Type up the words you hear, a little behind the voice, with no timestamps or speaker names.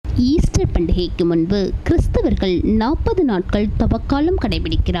Easter பண்டிகைக்கு முன்பு கிறிஸ்தவர்கள் 40 நாட்கள் தவக்காலம்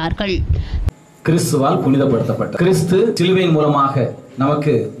கடைபிடிக்கிறார்கள். கிறிஸ்துவால் புனிதப்படுத்தப்பட்ட கிறிஸ்து சிலுவையின் மூலமாக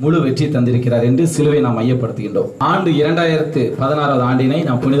நமக்கு முழு வெற்றி தந்திருக்கிறார் என்று சிலுவை நாம் மையப்படுத்துகின்றோம். ஆண்டு 2016 ஆண்டினை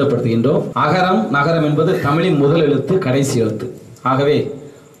நாம் புனிதப்படுத்துகின்றோம். அகரம் நகரம் என்பது தமிழின் முதல் எழுத்து, கடைசி எழுத்து. ஆகவே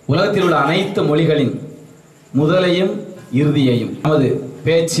உலகத்தில் உள்ள அனைத்து மொழிகளின் முதலையும் இறுதியையும், நமது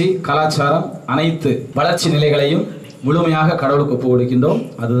பேச்சு, கலாச்சாரம், அனைத்து வளர்ச்சி நிலைகளையும் முழுமையாக கடவுளுக்கு ஒப்பு கொடுக்கின்றோம்.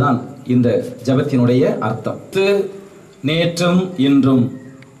 அதுதான் இந்த ஜெபத்தினுடைய அர்த்தம். நேற்றும் இன்றும்,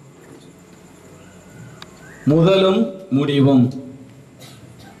 முதலும் முடிவும்,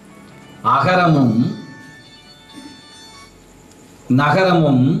 அகரமும்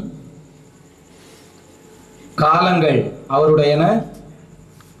நகரமும், காலங்கள் அவருடையன,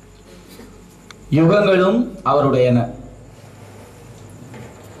 யுகங்களும் அவருடையன,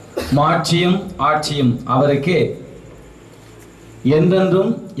 மாட்சியும் ஆட்சியும் அவருக்கே, என்றென்றும்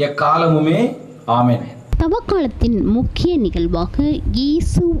எக்காலமுமே ஆமென். தவக்காலத்தின் முக்கிய நிகழ்வாக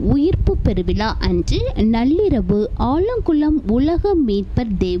இயேசு உயிர்ப்பு பெருவிழா அன்று நள்ளிரவு ஆலங்குளம் உலக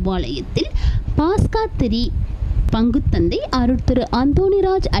மீட்பர் தேவாலயத்தில் பாஸ்கா திரி பங்குத்தந்தை அருள் திரு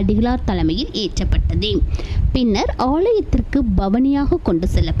அந்தோணிராஜ் அடிகளார் தலைமையில் ஏற்றப்பட்டது. பின்னர் ஆலயத்திற்கு பவனியாக கொண்டு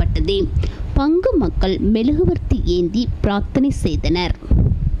செல்லப்பட்டது. பங்கு மக்கள் மெழுகுவர்த்தி ஏந்தி பிரார்த்தனை செய்தனர்.